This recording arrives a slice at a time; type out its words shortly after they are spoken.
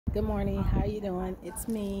Good morning. How you doing? It's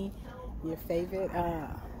me, your favorite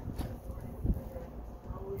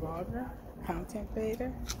vlogger, content creator,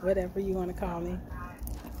 whatever you want to call me.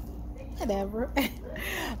 Whatever.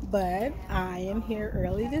 But I am here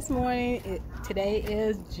early this morning. Today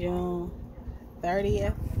is June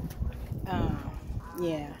 30th.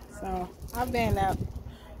 Yeah, so I've been up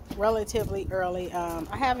relatively early.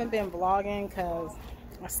 I haven't been vlogging because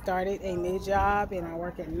I started a new job and I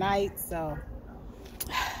work at night, so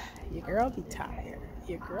your girl be tired.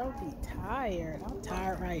 Your girl be tired. I'm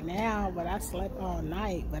tired right now, but I slept all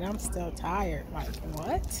night, but I'm still tired. Like,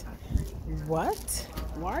 what? What?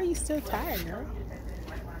 Why are you still tired, girl?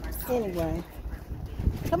 Anyway,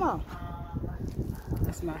 come on.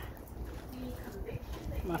 That's my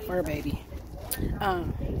fur baby.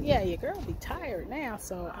 Yeah, your girl be tired now,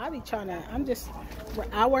 so I be trying to,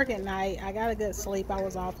 I work at night. I got a good sleep. I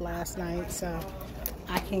was off last night, so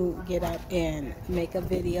I can get up and make a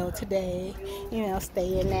video today,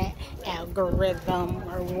 stay in that algorithm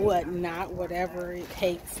or whatnot, whatever it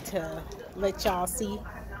takes to let y'all see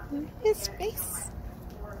his face.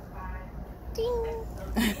 Ding.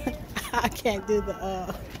 I can't do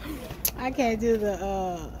the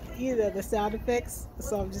the sound effects,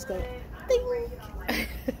 so I'm just going ding.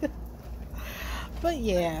 But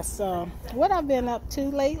yeah, so what I've been up to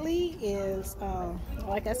lately is,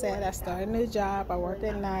 like I said, I started a new job. I work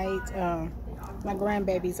at night. My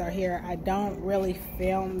grandbabies are here. I don't really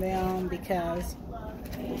film them because,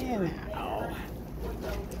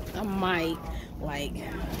 I might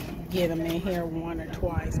get them in here one or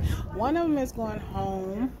twice. One of them is going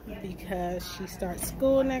home because she starts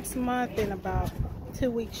school next month. In about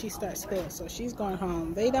 2 weeks she starts school, so she's going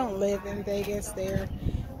home. They don't live in Vegas.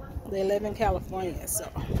 They live in California, so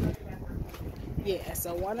yeah.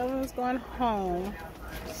 So one of them is going home,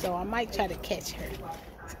 so I might try to catch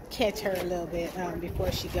her a little bit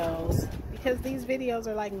before she goes, because these videos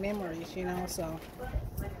are like memories, so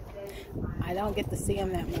I don't get to see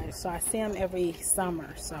them that much. So I see them every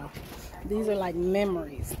summer, so these are like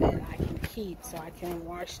memories that I can keep, so I can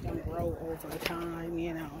watch them grow over time,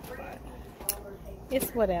 but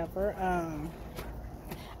it's whatever.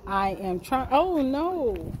 I am trying, oh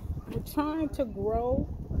no, we're trying to grow.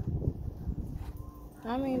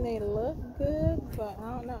 I mean, they look good, but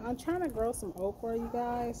I don't know. I'm trying to grow some okra, you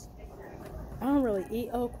guys. I don't really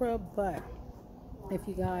eat okra, but if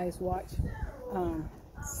you guys watch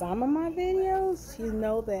some of my videos, you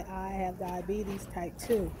know that I have diabetes type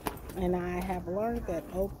 2. And I have learned that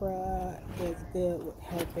okra is good with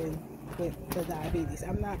helping with the diabetes.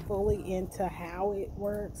 I'm not fully into how it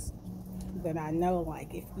works, but I know,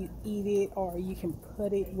 like, if you eat it, or you can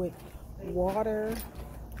put it with water,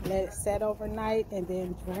 let it set overnight, and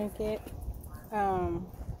then drink it,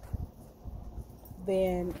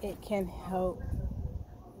 then it can help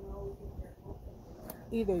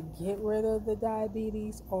either get rid of the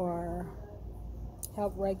diabetes or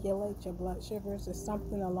help regulate your blood sugars, or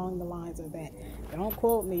something along the lines of that. Don't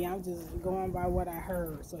quote me, I'm just going by what I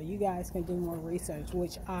heard, so you guys can do more research,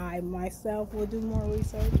 which I myself will do more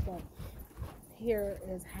research, but here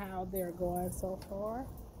is how they're going so far.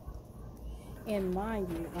 And mind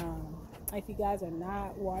you, if you guys are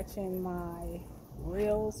not watching my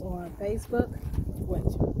reels on Facebook,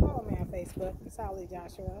 which, follow me on Facebook, it's Holly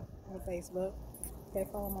Joshua on Facebook. Okay,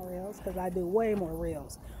 follow my reels, because I do way more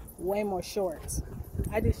reels, way more shorts.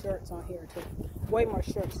 I do shorts on here too, way more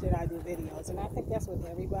shorts than I do videos. And I think that's with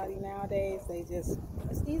everybody nowadays. It's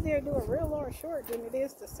easier to do a reel or a short than it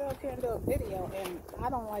is to sit up here and do a video, and I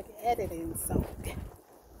don't like editing, so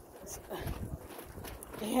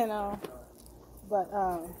but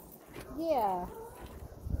yeah,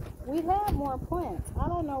 we have more plants. I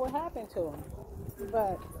don't know what happened to them,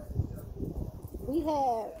 but we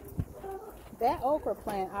had that okra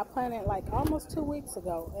plant I planted like almost 2 weeks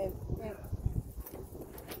ago, and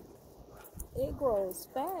it grows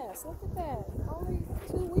fast. Look at that, only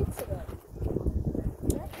 2 weeks ago.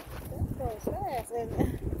 That grows fast. And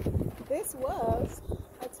this was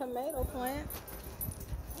a tomato plant,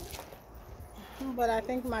 but I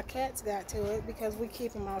think my cats got to it, because we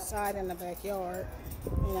keep them outside in the backyard,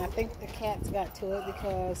 and I think the cats got to it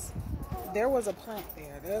because there was a plant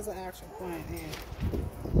there. There's an actual plant, and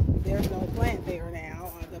there's no plant there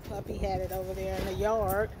now. The puppy had it over there in the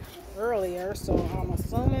yard earlier, so I'm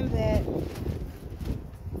assuming that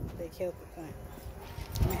they killed the plant.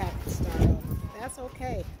 I'm gonna have to start over. That's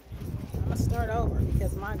okay. I'm gonna start over,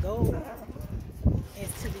 because my goal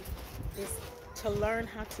is to learn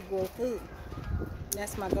how to grow food.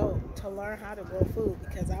 That's my goal, to learn how to grow food,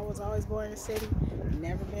 because I was always born in the city,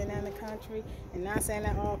 never been in the country. And not saying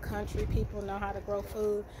that all country people know how to grow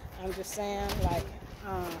food. I'm just saying, like,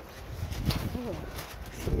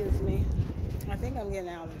 Excuse me. I think I'm getting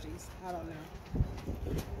allergies. I don't know.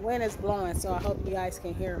 Wind is blowing, so I hope you guys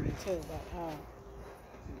can hear me too. But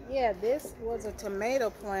yeah, this was a tomato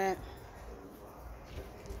plant,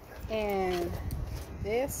 and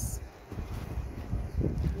this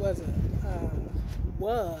was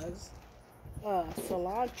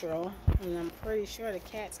cilantro, and I'm pretty sure the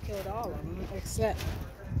cats killed all of them except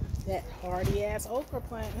that hardy ass okra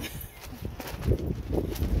plant.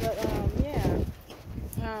 But yeah,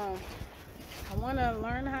 I want to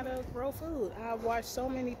learn how to grow food. I watch so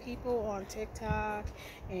many people on TikTok,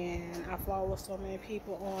 and I follow so many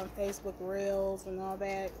people on Facebook Reels and all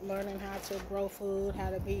that, learning how to grow food, how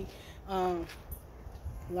to be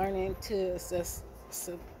learning to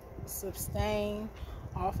sustain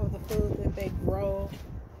off of the food that they grow.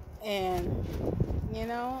 And you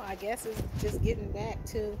know, I guess it's just getting back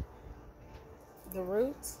to the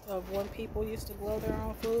roots of when people used to grow their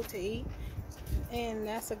own food to eat. And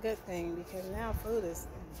that's a good thing, because now food is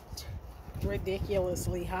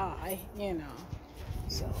ridiculously high, you know.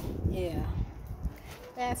 So yeah,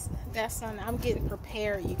 that's something. I'm getting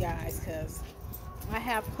prepared, you guys, because I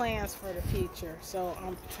have plans for the future. So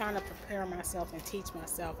I'm trying to prepare myself and teach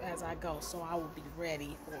myself as I go, so I will be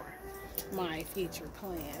ready for my future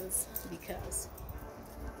plans, because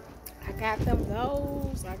I got them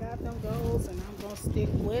goals, and I'm gonna stick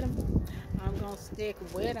with them. I'm gonna stick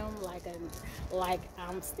with them like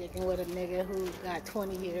I'm sticking with a nigga who got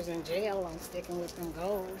 20 years in jail. I'm sticking with them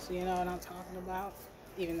goals. You know what I'm talking about?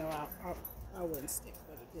 Even though I wouldn't stick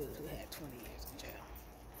with a dude who had 20 years in jail.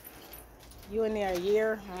 You in there a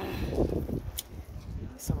year,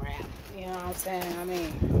 it's a wrap. You know what I'm saying? I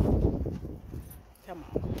mean, come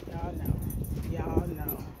on, y'all know. Y'all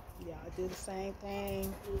do the same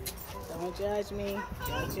thing. Don't judge me.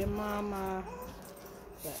 Judge your mama.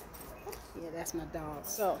 But yeah, that's my dog.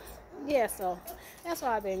 So yeah, so that's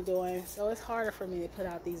what I've been doing. So it's harder for me to put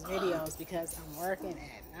out these videos because I'm working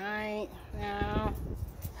at night now.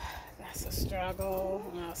 That's a struggle,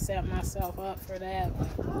 and I'll set myself up for that. But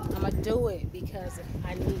I'm gonna do it because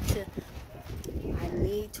I need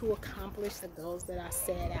to accomplish the goals that I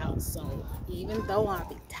set out. So even though I'll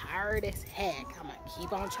be tired as heck, I'm gonna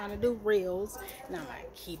keep on trying to do reels, and I'm gonna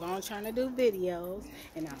keep on trying to do videos,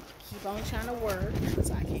 and I'm gonna keep on trying to work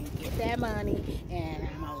so I can get that money, and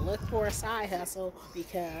I'm gonna look for a side hustle,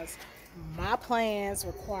 because my plans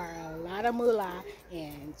require a lot of moolah,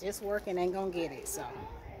 and just working ain't gonna get it. So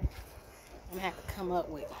I'm gonna have to come up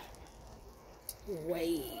with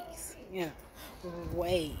ways,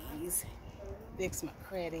 fix my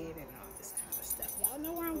credit and all this kind of stuff. Y'all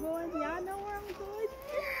know where I'm going. You know where I'm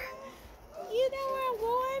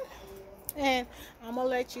going. And I'm gonna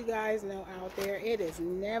let you guys know out there, it is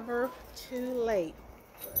never too late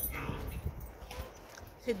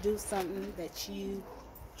to do something that you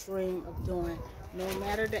dream of doing. No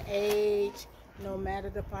matter the age, no matter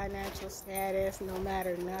the financial status, no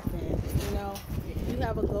matter nothing. You know, if you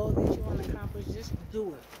have a goal that you want to accomplish, just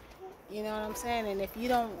do it. You know what I'm saying? And if you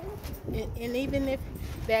don't, and even if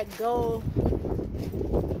that goal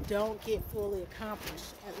don't get fully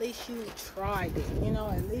accomplished, at least you tried it. You know,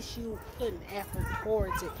 at least you put an effort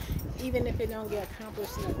towards it. Even if it don't get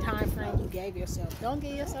accomplished in the time frame you gave yourself, don't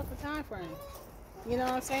give yourself a time frame. You know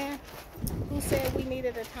what I'm saying? Who said we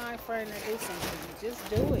needed a time frame to do something? Just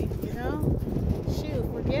do it. You know? Shoot,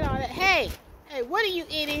 forget all that. Hey, what are you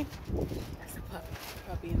eating? That's a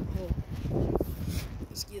puppy in the pool.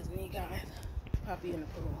 Excuse me, guys. Puppy in the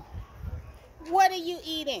pool. What are you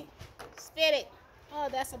eating? Spit it. Oh,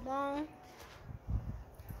 that's a bone.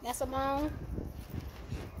 That's a bone.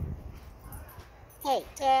 Hey,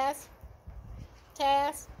 Taz.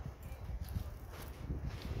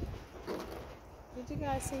 Did you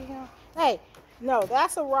guys see him? Hey, no,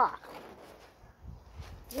 that's a rock.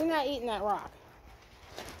 You're not eating that rock.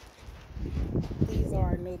 These are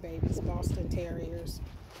our new babies, Boston Terriers.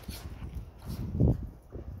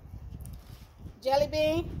 Jelly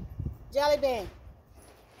bean, jelly,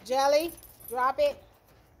 drop it.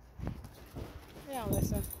 They don't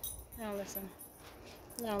listen.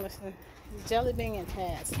 Jelly bean and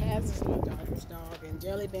Taz. Taz is my daughter's dog, and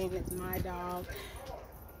Jelly bean is my dog,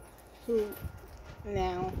 who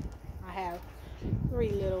now I have 3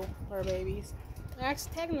 little fur babies.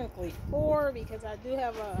 Actually, technically 4, because I do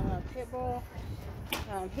have a pit bull.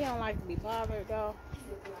 He don't like to be bothered though.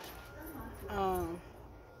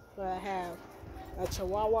 But I have a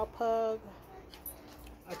Chihuahua pug,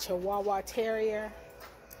 a Chihuahua Terrier,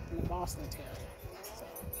 and a Boston Terrier. So,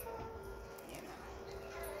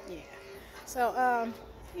 yeah. So,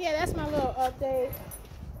 yeah, that's my little update.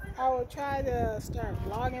 I will try to start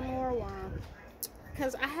vlogging more,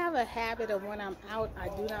 because I have a habit of when I'm out, I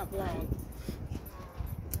do not vlog.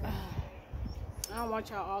 I don't want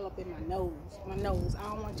y'all all up in my nose. I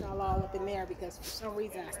don't want y'all all up in there because for some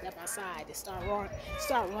reason I step outside to start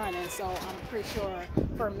running. So I'm pretty sure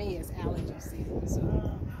for me it's allergy season. So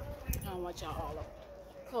I don't want y'all all up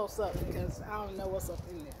close up because I don't know what's up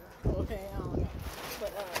in there. Okay, I don't know.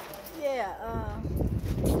 But yeah,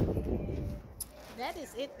 that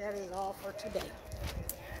is it. That is all for today.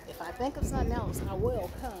 If I think of something else, I will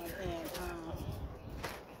come and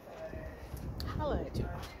holler at y'all.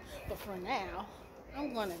 But for now,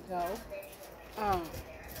 I'm gonna go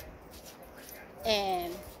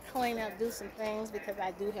and clean up, do some things because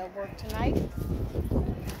I do have work tonight.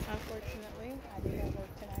 Unfortunately, I do have work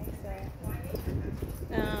tonight. So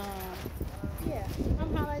yeah,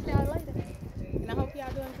 I'm holler at y'all later. And I hope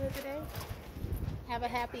y'all doing good today. Have a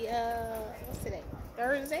happy what's today?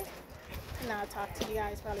 Thursday. And I'll talk to you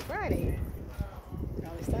guys probably Friday.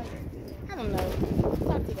 Probably Sunday. I don't know.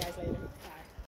 Talk to you guys later.